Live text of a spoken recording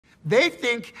They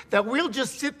think that we'll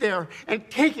just sit there and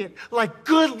take it like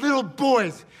good little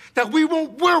boys, that we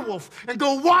won't werewolf and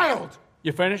go wild.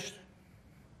 You finished?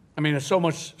 I mean, there's so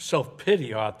much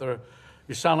self-pity, Arthur.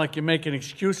 You sound like you're making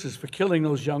excuses for killing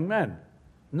those young men.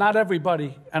 Not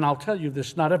everybody, and I'll tell you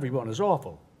this, not everyone is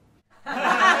awful. You're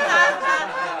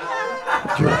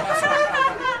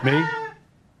awful. Me?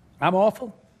 I'm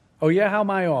awful? Oh yeah, how am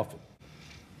I awful?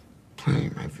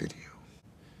 Playing my video.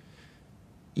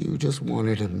 You just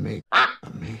wanted to make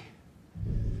of me.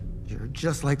 You're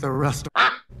just like the rest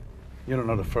of... You don't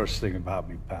know the first thing about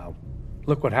me, pal.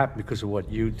 Look what happened because of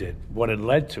what you did, what it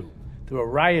led to. There were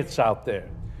riots out there.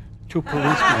 2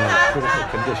 policemen in critical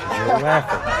condition. You're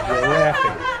laughing. You're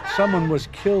laughing. Someone was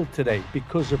killed today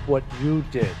because of what you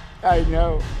did. I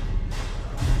know.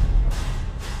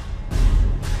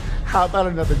 How about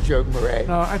another joke, Murray?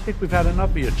 No, I think we've had enough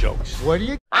of your jokes. What do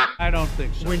you... I don't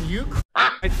think so. When you...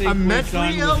 I think a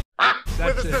mentally ill...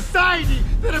 with a society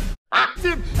that have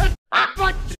him and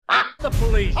like... The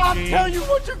police, I'll Gene. tell you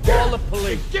what you get. Call the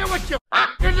police. You get what you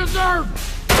deserve.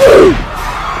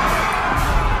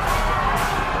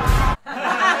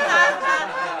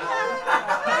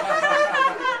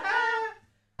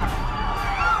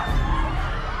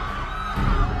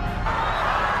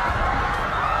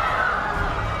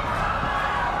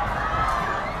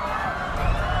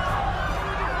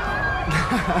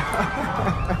 Ha ha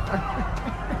ha ha.